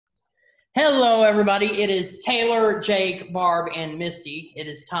Hello, everybody. It is Taylor, Jake, Barb, and Misty. It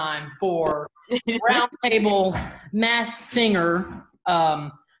is time for Roundtable Masked Singer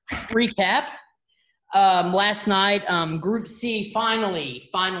recap. Last night, Group C, finally,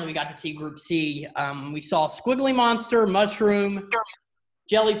 we got to see Group C. We saw Squiggly Monster, Mushroom,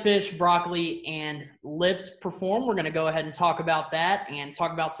 Jellyfish, Broccoli, and Lips perform. We're going to go ahead and talk about that and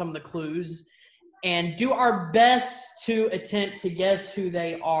talk about some of the clues and do our best to attempt to guess who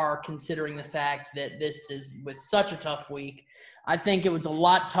they are, considering the fact that was such a tough week. I think it was a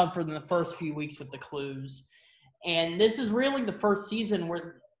lot tougher than the first few weeks with the clues. And this is really the first season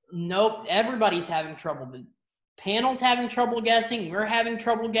where everybody's having trouble. The panel's having trouble guessing. We're having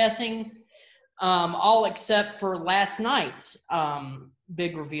trouble guessing, all except for last night's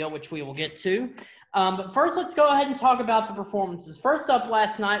big reveal, which we will get to. But first, let's go ahead and talk about the performances. First up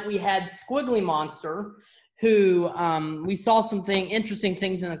last night, we had Squiggly Monster, who we saw some interesting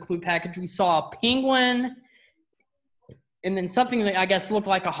things in the clue package. We saw a penguin and then something that I guess looked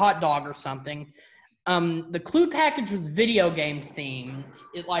like a hot dog or something. The clue package was video game themed.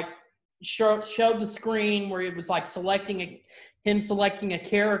 It showed the screen where it was like him selecting a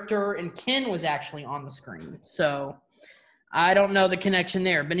character, and Ken was actually on the screen. So I don't know the connection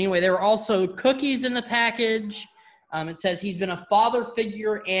there. But anyway, there were also cookies in the package. It says he's been a father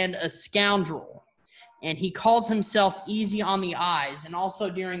figure and a scoundrel. And he calls himself Easy on the Eyes. And also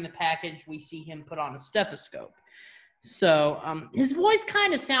during the package, we see him put on a stethoscope. So his voice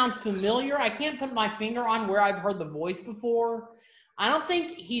kind of sounds familiar. I can't put my finger on where I've heard the voice before. I don't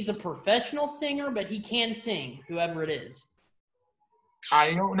think he's a professional singer, but he can sing, whoever it is.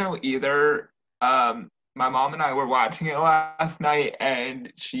 I don't know either. My mom and I were watching it last night,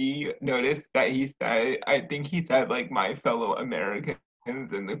 and she noticed that I think he said, like, my fellow Americans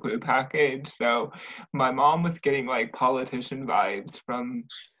in the clue package. So my mom was getting, like, politician vibes from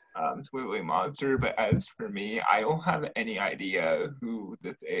Squiggly Monster, but as for me, I don't have any idea who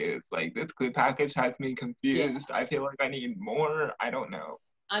this is. Like, this clue package has me confused. Yeah. I feel like I need more. I don't know.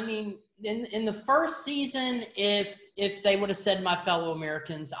 I mean, in the first season, if they would have said my fellow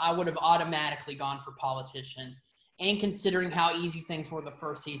Americans, I would have automatically gone for politician. And considering how easy things were the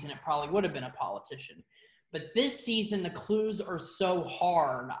first season, it probably would have been a politician. But this season, the clues are so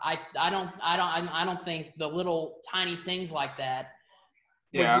hard. I don't think the little tiny things like that.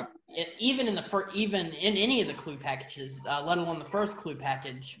 Yeah. Even in any of the clue packages, let alone the first clue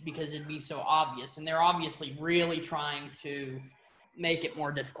package, because it'd be so obvious. And they're obviously really trying to make it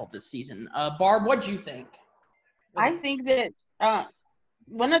more difficult this season. Barb, what do you think? I think that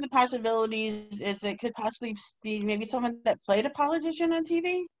one of the possibilities is it could possibly be maybe someone that played a politician on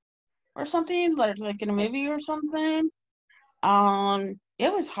TV or something, like in a movie or something.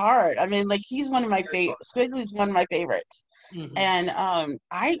 It was hard. I mean, like, he's one of my favorites. Squiggly's one of my favorites. Mm-hmm. And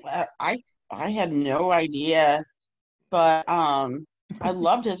I had no idea, but I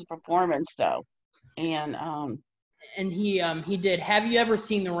loved his performance though. And he did Have You Ever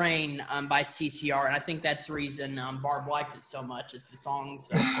Seen the Rain by CCR, and I think that's the reason Barb likes it so much. It's the song.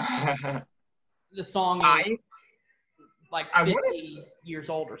 The song is like 50 years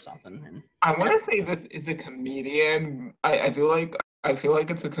old or something. And I want to say this is a comedian. I feel like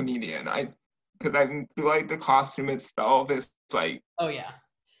it's a comedian. Because I feel like the costume itself is like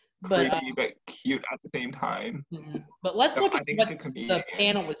creepy but cute at the same time. Mm-hmm. But let's look at what the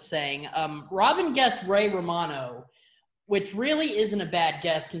panel was saying. Robin guessed Ray Romano, which really isn't a bad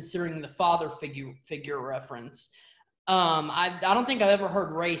guess considering the father figure reference. I don't think I've ever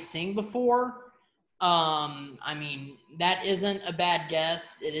heard Ray sing before. I mean, that isn't a bad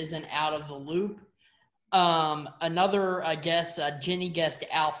guess. It isn't out of the loop. Another guess, Jenny guessed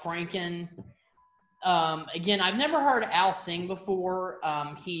Al Franken. Again, I've never heard Al sing before.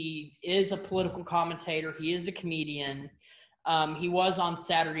 He is a political commentator. He is a comedian. He was on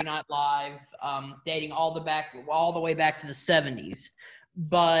Saturday Night Live, dating all the way back to the 70s.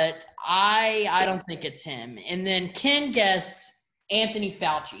 But I don't think it's him. And then Ken guessed Anthony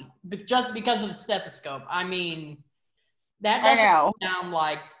Fauci, just because of the stethoscope. I mean, that doesn't sound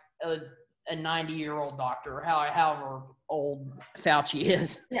like a 90-year-old doctor, or however old Fauci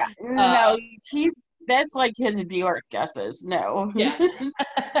is. Yeah, no, that's like his Bjork guesses. No. Yeah.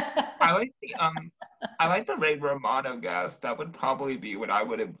 I like the Ray Romano guess. That would probably be what I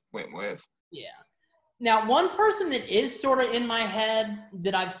would have went with. Yeah. Now, one person that is sort of in my head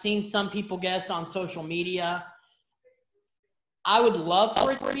that I've seen some people guess on social media, I would love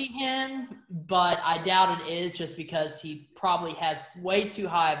for it to be him, but I doubt it is, just because he probably has way too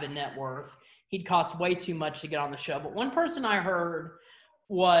high of a net worth. He'd cost way too much to get on the show. But one person I heard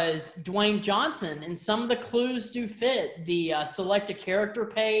was Dwayne Johnson, and some of the clues do fit. The select a character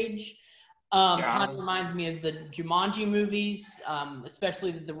page Kind of reminds me of the Jumanji movies,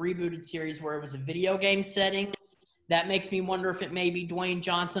 especially the rebooted series where it was a video game setting. That makes me wonder if it may be Dwayne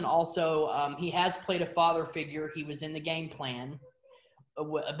Johnson. Also, he has played a father figure. He was in the game plan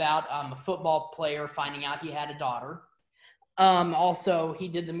about a football player finding out he had a daughter. Also, he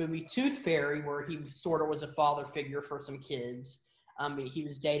did the movie Tooth Fairy, where he sort of was a father figure for some kids. He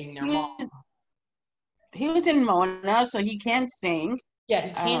was dating their mom. He was in Mona, so he can sing. Yeah,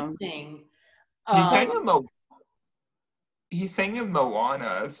 he can sing. He sang in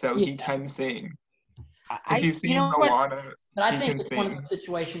Moana, so he can sing. If you've seen Moana, but I think it's one of the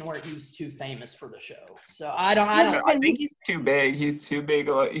situations where he's too famous for the show. So I think he's too big. He's too big.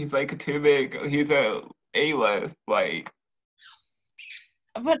 He's like too big. He's a A-list, like.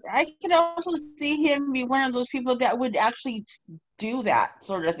 But I could also see him be one of those people that would actually do that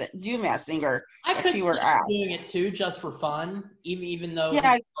sort of thing, do Masked Singer. I could see him doing it too, just for fun. Even though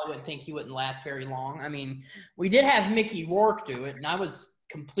I would think he wouldn't last very long. I mean, we did have Mickey Rourke do it, and I was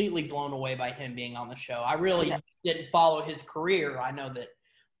completely blown away by him being on the show. I really didn't follow his career. I know that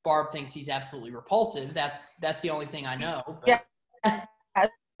Barb thinks he's absolutely repulsive. That's the only thing I know. But. Yeah,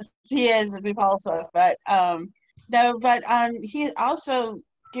 he is repulsive, but no, but he also,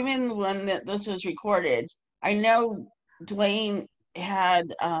 given when this was recorded, I know Dwayne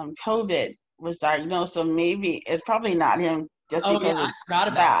had COVID, was diagnosed, so maybe it's probably not him just because of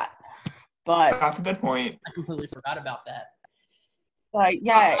that. But that's a good point. I completely forgot about that. But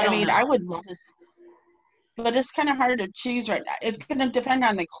yeah, I mean, I would love to, but it's kind of hard to choose right now. It's going to depend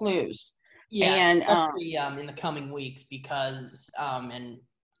on the clues. Yeah, and in the coming weeks, because and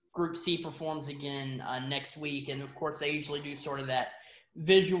Group C performs again next week, and of course they usually do sort of that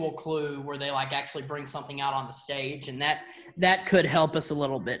visual clue where they like actually bring something out on the stage, and that could help us a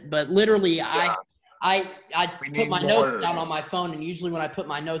little bit. But literally, I put my notes down on my phone, and usually when I put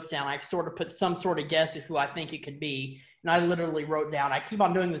my notes down, I sort of put some sort of guess of who I think it could be. And I literally wrote down, I keep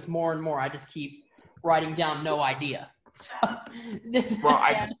on doing this more and more. I just keep writing down no idea. So, well,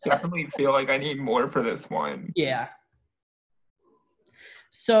 I definitely feel like I need more for this one. Yeah.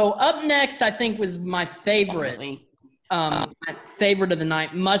 So up next, I think was my favorite, my favorite of the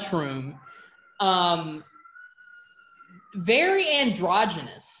night, Mushroom. Very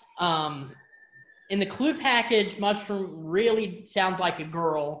androgynous. In the clue package, Mushroom really sounds like a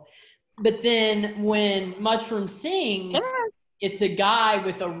girl. But then when Mushroom sings, it's a guy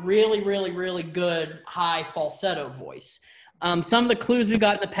with a really, really, really good high falsetto voice. Some of the clues we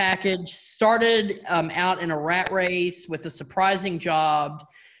got in the package started out in a rat race with a surprising job,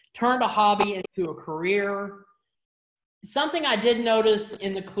 turned a hobby into a career. Something I did notice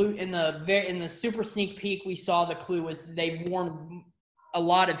in the clue in the super sneak peek we saw the clue was they've worn a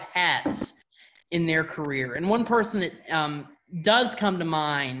lot of hats in their career. And one person that does come to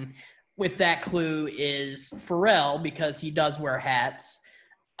mind with that clue is Pharrell, because he does wear hats.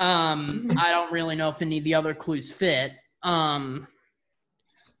 I don't really know if any of the other clues fit. What's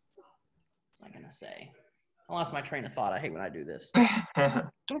I gonna say? I lost my train of thought. I hate when I do this. There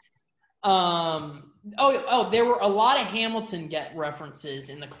were a lot of Hamilton references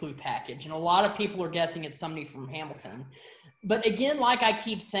in the clue package, and a lot of people are guessing it's somebody from Hamilton. But again, like I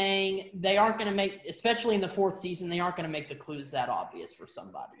keep saying, they aren't going to make, especially in the fourth season, they aren't going to make the clues that obvious for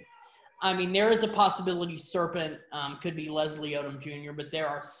somebody. I mean, there is a possibility Serpent could be Leslie Odom Jr., but there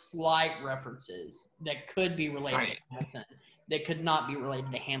are slight references that could be related to Hamilton, that could not be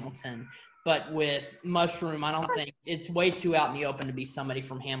related to Hamilton. But with Mushroom, I don't think it's way too out in the open to be somebody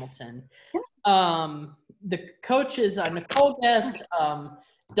from Hamilton. The coaches, Nicole guessed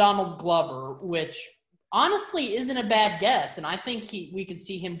Donald Glover, which honestly isn't a bad guess. And I think we could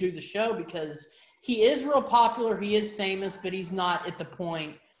see him do the show because he is real popular. He is famous, but he's not at the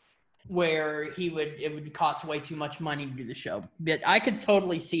point where it would cost way too much money to do the show. But I could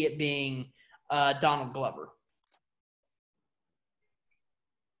totally see it being Donald Glover.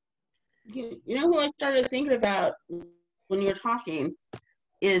 You know who I started thinking about when you were talking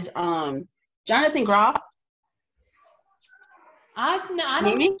is Jonathan Groff. I don't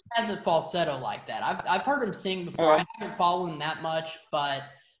think he has a falsetto like that. I've heard him sing before. I haven't followed him that much, but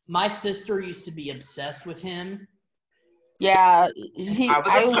my sister used to be obsessed with him. Yeah,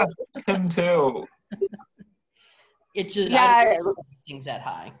 I was obsessed with him too. It just I don't think he sings that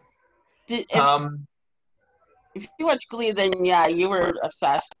high. If you watch Glee, then yeah, you were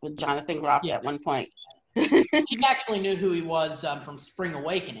obsessed with Jonathan Groff at one point. She actually knew who he was from Spring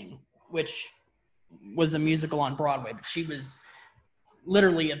Awakening, which was a musical on Broadway, but she was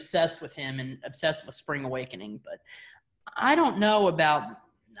literally obsessed with him and obsessed with Spring Awakening. But I don't know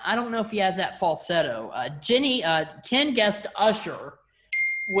if he has that falsetto. Ken guessed Usher,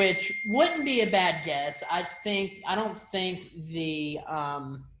 which wouldn't be a bad guess. I don't think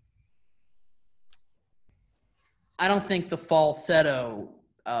the falsetto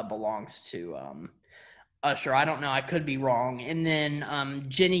belongs to Usher. I don't know. I could be wrong. And then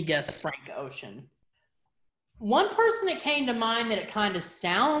Jenny guessed Frank Ocean. One person that came to mind that it kind of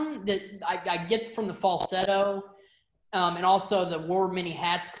sound that I get from the falsetto, and also the wore many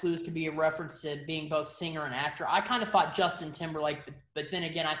hats clues could be a reference to being both singer and actor. I kind of thought Justin Timberlake, but then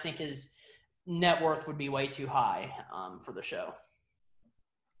again, I think his net worth would be way too high for the show.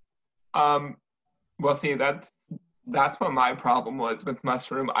 Well, see, that's what my problem was with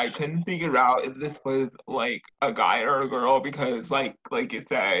Mushroom. I couldn't figure out if this was like a guy or a girl because, like you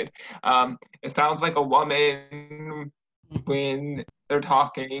said, it sounds like a woman when they're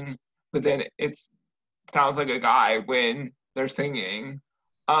talking, but then it sounds like a guy when they're singing.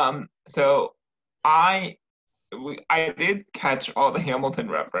 So I did catch all the Hamilton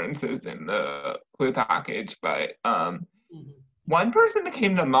references in the clue package, but one person that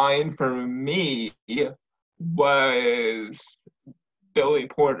came to mind for me was Billy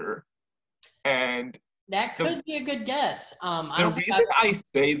Porter. And that could be a good guess. The reason I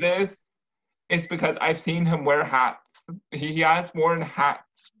say this is because I've seen him wear hats. He has worn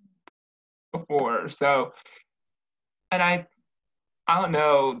hats before. So, and I don't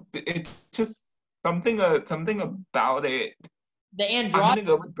know. It's just something about it. The androgyny. I'm gonna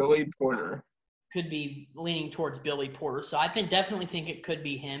go with Billy Porter. Could be leaning towards Billy Porter. So I definitely think it could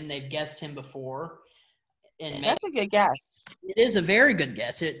be him. They've guessed him before. And that's a good guess. It is a very good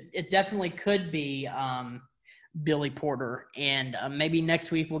guess. It definitely could be Billy Porter. And maybe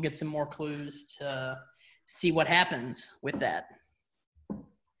next week we'll get some more clues to see what happens with that.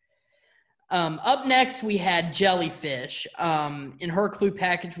 Up next, we had Jellyfish. In her clue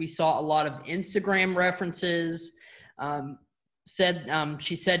package, we saw a lot of Instagram references.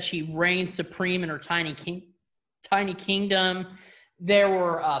 She said she reigns supreme in her tiny kingdom. There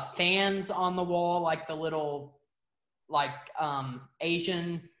were fans on the wall, like the little,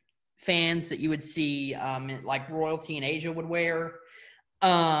 Asian fans that you would see, like royalty in Asia would wear.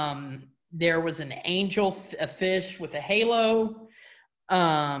 There was an angel, a fish with a halo,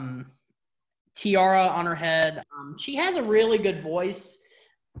 tiara on her head. She has a really good voice.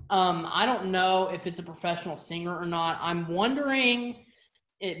 I don't know if it's a professional singer or not. I'm wondering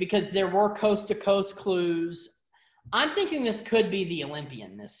because there were coast-to-coast clues. I'm thinking this could be the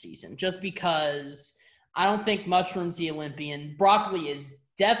Olympian this season, just because I don't think Mushroom's the Olympian. Broccoli is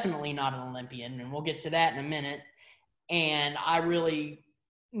definitely not an Olympian, and we'll get to that in a minute. And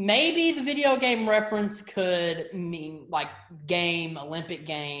maybe the video game reference could mean like Olympic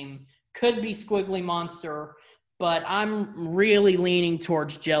game, could be Squiggly Monster, but I'm really leaning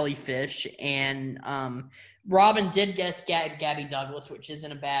towards Jellyfish. And Robin did guess Gabby Douglas, which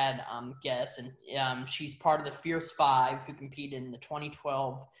isn't a bad guess. And she's part of the Fierce Five who competed in the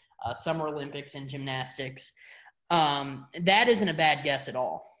 2012 Summer Olympics in gymnastics. That isn't a bad guess at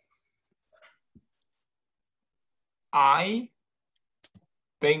all. I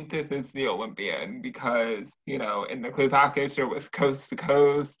think this is the Olympian because, in the clue package, there was coast to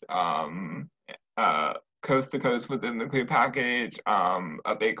coast within the clue package,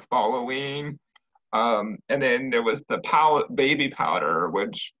 a big following. And then there was the baby powder,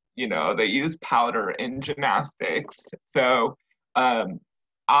 which, they use powder in gymnastics. So I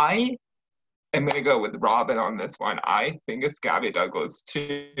am going to go with Robin on this one. I think it's Gabby Douglas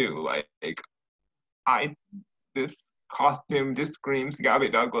too. This costume just screams Gabby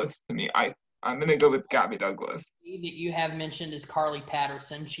Douglas to me. I'm going to go with Gabby Douglas. That you have mentioned is Carly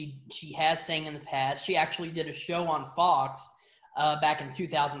Patterson. She has sang in the past. She actually did a show on Fox back in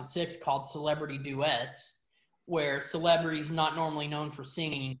 2006 called Celebrity Duets, where celebrities not normally known for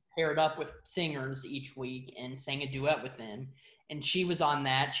singing paired up with singers each week and sang a duet with them. And she was on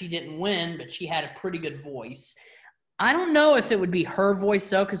that. She didn't win, but she had a pretty good voice. I don't know if it would be her voice,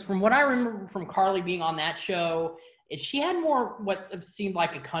 though, because from what I remember from Carly being on that show, she had more what seemed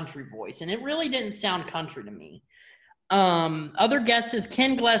like a country voice, and it really didn't sound country to me. Other guesses,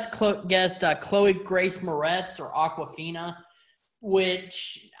 Ken guessed Chloe Grace Moretz or Aquafina,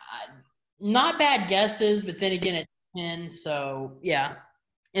 which not bad guesses, but then again, it's Ken, so yeah.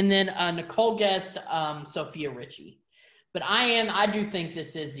 And then Nicole guessed Sophia Richie. But I do think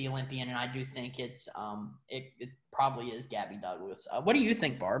this is the Olympian, and I do think it probably is Gabby Douglas. What do you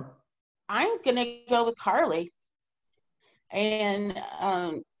think, Barb? I'm going to go with Carly. And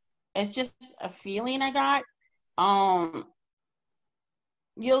it's just a feeling I got.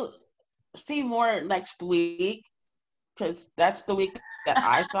 You'll see more next week because that's the week that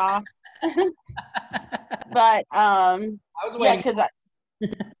I saw. But yeah, because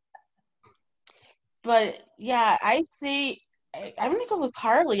But yeah, I'd say I'm gonna go with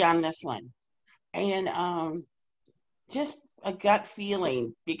Carly on this one, and just a gut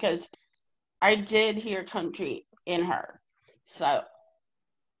feeling because I did hear country in her, so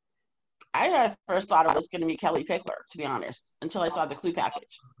I first thought it was going to be Kelly Pickler, to be honest, until I saw the clue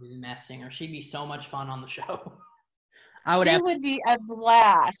package. Masked Singer. She'd be so much fun on the show. She would be a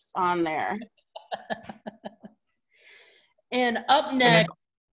blast on there. And up next,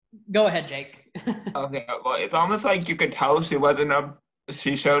 go ahead, Jake. Okay, well, it's almost like you could tell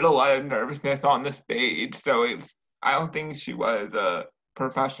she showed a lot of nervousness on the stage, so I don't think she was a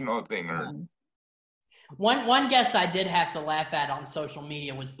professional singer. One guest I did have to laugh at on social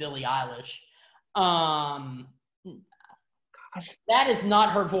media was Billie Eilish. Gosh. That is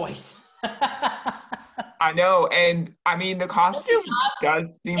not her voice. I know, and I mean, the costume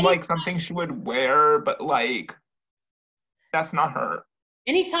does seem like something she would wear, but like, that's not her.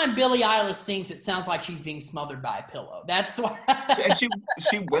 Anytime Billie Eilish sings, it sounds like she's being smothered by a pillow. That's why. And she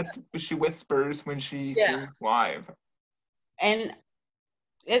whispers when she sings live. And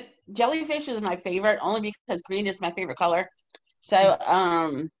jellyfish is my favorite only because green is my favorite color. So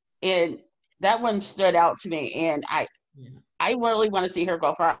that one stood out to me, and I really want to see her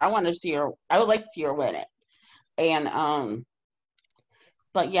go far. I would like to see her win it. And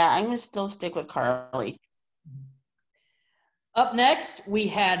but yeah, I'm gonna still stick with Carly. Up next, we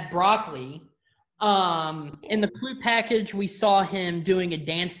had Broccoli. In the clue package, we saw him doing a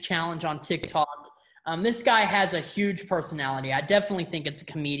dance challenge on TikTok. This guy has a huge personality. I definitely think it's a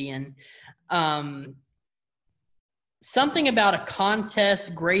comedian. Something about a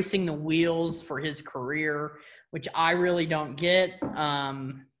contest gracing the wheels for his career, which I really don't get.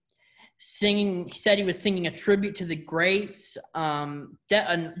 He said he was singing a tribute to the greats.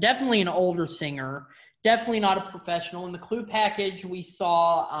 Definitely an older singer. Definitely not a professional. In the clue package, we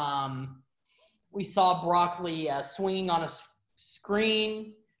saw Broccoli swinging on a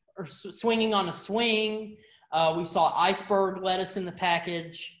screen or swinging on a swing. We saw iceberg lettuce in the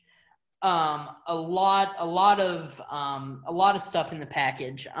package. A lot of stuff in the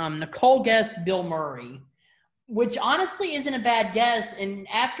package. Nicole guessed Bill Murray, which honestly isn't a bad guess. And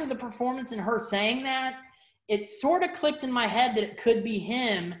after the performance and her saying that, it sort of clicked in my head that it could be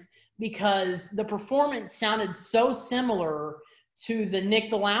him because the performance sounded so similar to the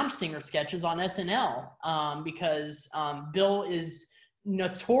Nick the Lounge Singer sketches on SNL. Because Bill is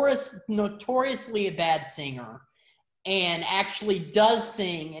notoriously a bad singer and actually does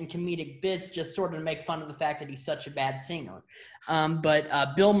sing in comedic bits just sort of to make fun of the fact that he's such a bad singer.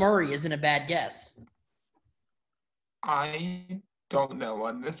 But Bill Murray isn't a bad guess. I don't know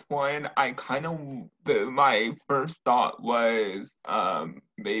on this one. My first thought was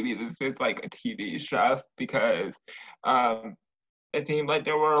maybe this is like a TV chef because it seemed like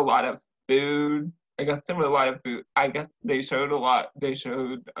there were a lot of food. I guess there were a lot of food. I guess they showed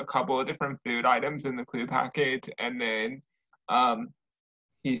a couple of different food items in the clue package, and then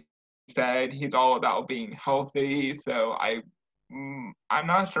he said he's all about being healthy. So I'm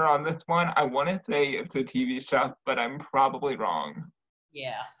not sure on this one. I want to say it's a TV chef, but I'm probably wrong.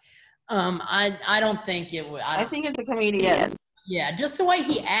 Yeah. I don't think it would. I think it's a comedian. Yeah, just the way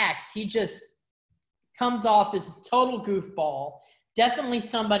he acts, he just comes off as a total goofball. Definitely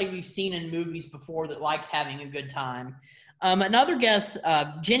somebody we've seen in movies before that likes having a good time. Another guess,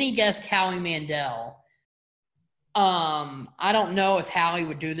 Jenny guessed Howie Mandel. I don't know if Howie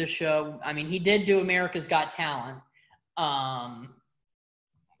would do this show. I mean, he did do America's Got Talent.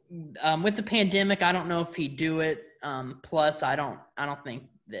 With the pandemic, I don't know if he'd do it. Plus, I don't think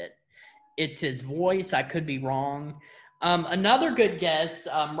that it's his voice. I could be wrong. Another good guess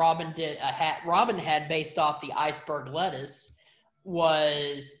Robin had based off the iceberg lettuce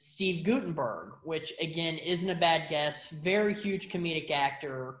was Steve Guttenberg, which again isn't a bad guess. Very huge comedic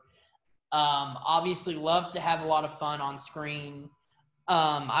actor. Obviously loves to have a lot of fun on screen.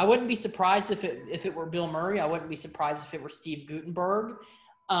 I wouldn't be surprised if it were Bill Murray. I wouldn't be surprised if it were Steve Guttenberg.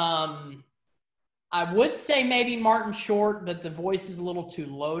 I would say maybe Martin Short, but the voice is a little too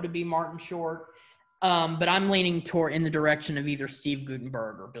low to be Martin Short. But I'm leaning toward in the direction of either Steve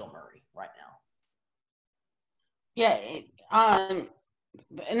Guttenberg or Bill Murray right now. Yeah.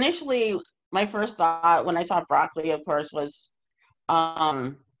 Initially, my first thought when I saw Broccoli, of course, was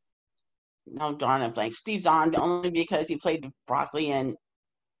no, darn it, like Steve Zahn, only because he played Broccoli in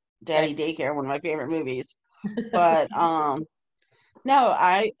Daddy Daycare, one of my favorite movies. But no,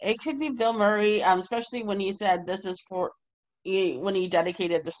 it could be Bill Murray, especially when he said this is when he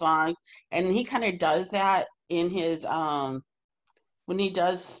dedicated the song, and he kind of does that in his when he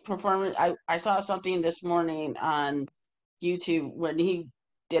does performance. I saw something this morning on YouTube when he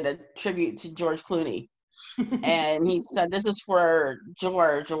did a tribute to George Clooney. And he said, this is for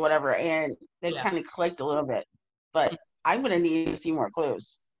George or whatever. And it kind of clicked a little bit. But I would have needed to see more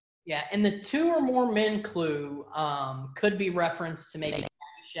clues. Yeah, and the 2 or more men clue could be referenced to maybe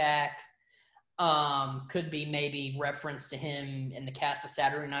Caddyshack. Could be maybe reference to him in the cast of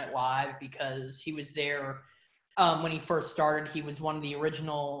Saturday Night Live, because he was there when he first started. He was one of the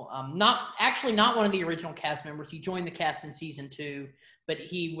original, not one of the original cast members. He joined the cast in season 2, but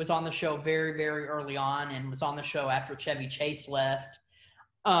he was on the show very, very early on and was on the show after Chevy Chase left.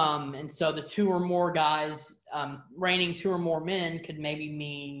 And so the 2 or more guys, reigning 2 or more men, could maybe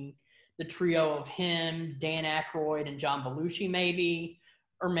mean the trio of him, Dan Aykroyd, and John Belushi, maybe.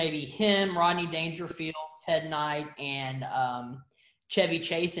 Or maybe him, Rodney Dangerfield, Ted Knight, and Chevy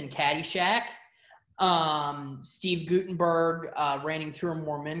Chase in Caddyshack. Steve Guttenberg, reigning 2 or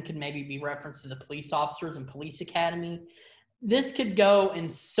more men, could maybe be referenced to the police officers in Police Academy. This could go in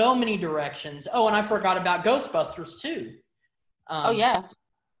so many directions. Oh, and I forgot about Ghostbusters, too. Yeah.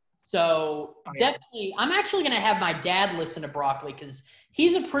 So definitely, I'm actually going to have my dad listen to Broccoli, because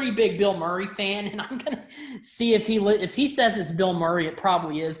he's a pretty big Bill Murray fan, and I'm going to see if he says it's Bill Murray, it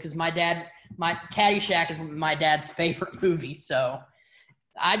probably is, because my Caddyshack is my dad's favorite movie. So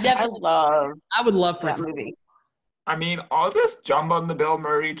I would love for that movie. I mean, I'll just jump on the Bill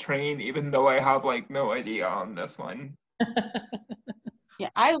Murray train, even though I have no idea on this one. Yeah,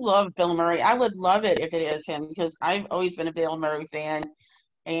 I love Bill Murray. I would love it if it is him, because I've always been a Bill Murray fan.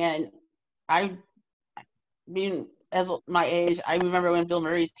 And being as my age, I remember when Bill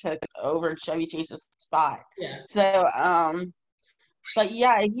Murray took over Chevy Chase's spot. Yeah. So, but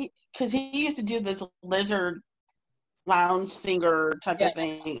yeah, because he used to do this lizard lounge singer type of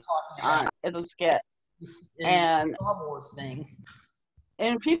thing as a skit, and Star Wars thing.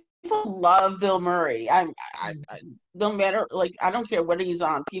 And people love Bill Murray. I no matter, I don't care what he's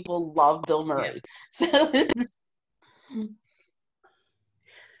on. People love Bill Murray. Yeah. So.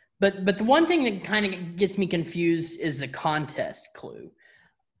 But the one thing that kind of gets me confused is the contest clue.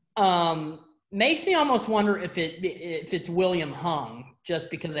 Makes me almost wonder if it's William Hung,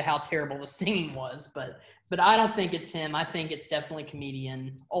 just because of how terrible the singing was. But I don't think it's him. I think it's definitely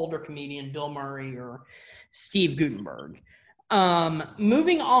older comedian Bill Murray or Steve Guttenberg.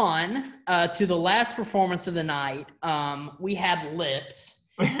 Moving on to the last performance of the night, we had Lips.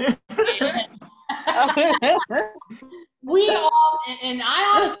 We all, and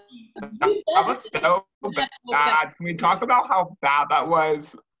I honestly, that was so bad. Can we talk about how bad that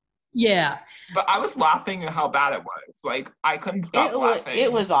was? Yeah. But I was laughing at how bad it was. I couldn't stop laughing.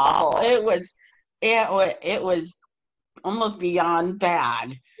 It was awful. It was almost beyond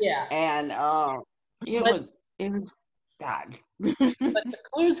bad. Yeah. And it was bad. But the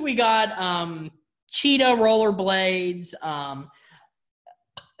clues we got, cheetah, rollerblades,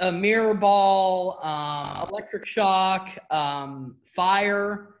 a mirror ball, electric shock,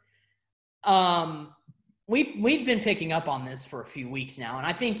 fire. We've been picking up on this for a few weeks now, and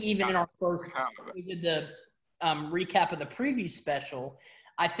I think even in our first, we did the recap of the preview special.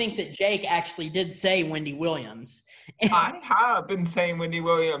 I think that Jake actually did say Wendy Williams. I have been saying Wendy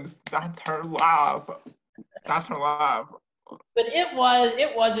Williams. That's her laugh. That's her laugh. But it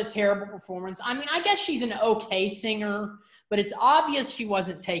was a terrible performance. I mean, I guess she's an okay singer, but it's obvious she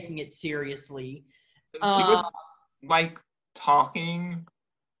wasn't taking it seriously. She was talking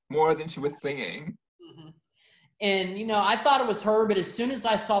more than she was singing. Mm-hmm. And, I thought it was her, but as soon as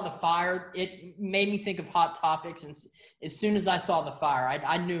I saw the fire, it made me think of Hot Topics. And as soon as I saw the fire,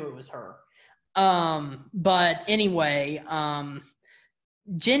 I knew it was her. But anyway,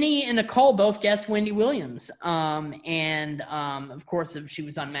 Jenny and Nicole both guessed Wendy Williams. And of course, if she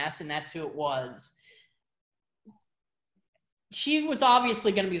was unmasked, and that's who it was. She was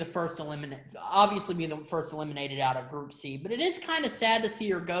obviously going to be the first eliminated out of Group C. But it is kind of sad to see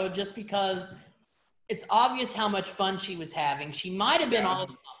her go, just because it's obvious how much fun she was having. She might have been on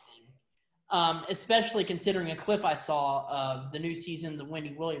something, especially considering a clip I saw of the new season of the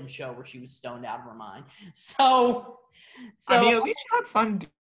Wendy Williams show where she was stoned out of her mind. So I mean, at least she had fun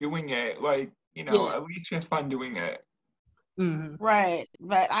doing it. At least she had fun doing it. Mm-hmm. Right.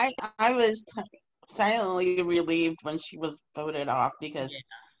 But I was silently relieved when she was voted off, because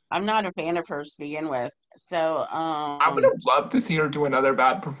I'm not a fan of hers to begin with. So I would have loved to see her do another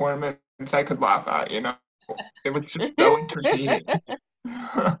bad performance I could laugh at, It was just so entertaining.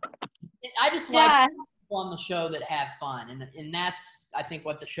 I just like people on the show that have fun, and that's, I think,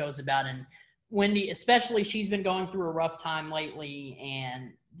 what the show's about. And Wendy, especially, she's been going through a rough time lately,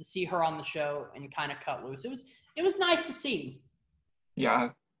 and to see her on the show and kind of cut loose, it was nice to see. Yeah,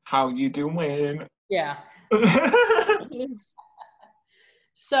 how you doing? Yeah.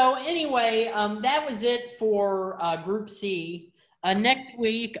 So anyway, that was it for Group C. Next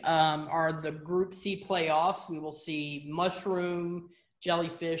week are the Group C playoffs. We will see Mushroom,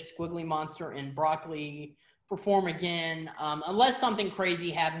 Jellyfish, Squiggly Monster, and Broccoli perform again. Unless something crazy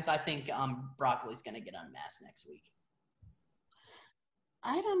happens, I think Broccoli's going to get unmasked next week.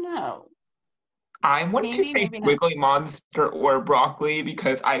 I don't know. I want to say Maybe not. Squiggly Monster or Broccoli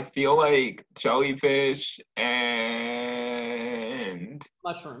because I feel like Jellyfish and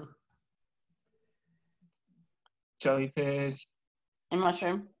Mushroom. Jellyfish And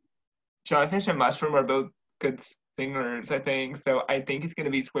Mushroom. Jellyfish and Mushroom are both good singers, I think. So I think it's going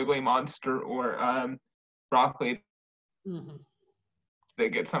to be Squiggly Monster or Broccoli Mm-hmm. that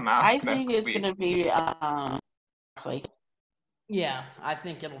gets some I mask think next it's week. going to be Broccoli. Yeah, I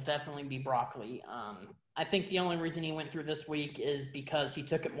think it'll definitely be Broccoli. I think the only reason he went through this week is because he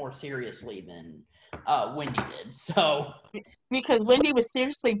took it more seriously than Wendy did. So Because Wendy was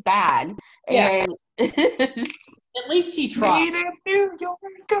seriously bad. yeah, And at least he tried. Native New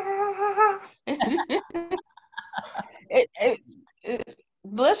Yorker.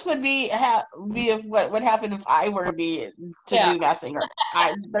 this would be if what would happen if I were to be to Yeah. do Masked Singer.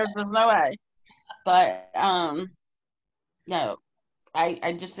 There's no way. But no,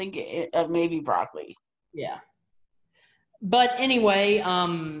 I just think maybe Broccoli. Yeah. But anyway,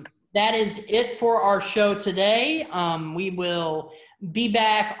 that is it for our show today. We will be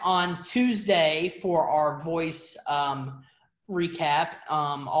back on Tuesday for our voice recap.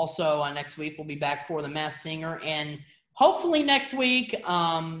 Also, next week we'll be back for the Masked Singer, and hopefully next week,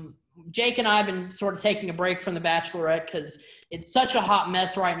 Jake and I have been sort of taking a break from The Bachelorette because it's such a hot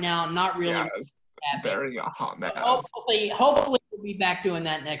mess right now. I'm not really Yes, happy. very hot mess. Hopefully we'll be back doing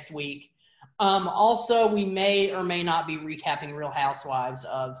that next week. Also, we may or may not be recapping Real Housewives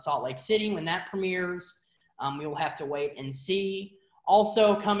of Salt Lake City when that premieres. We will have to wait and see.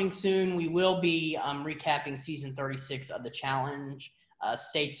 Also, coming soon, we will be recapping season 36 of The Challenge.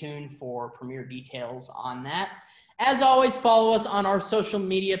 Stay tuned for premiere details on that. As always, follow us on our social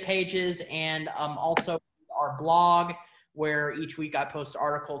media pages and also our blog, where each week I post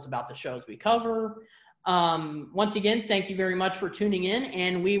articles about the shows we cover. Once again, thank you very much for tuning in,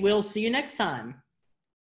 and we will see you next time.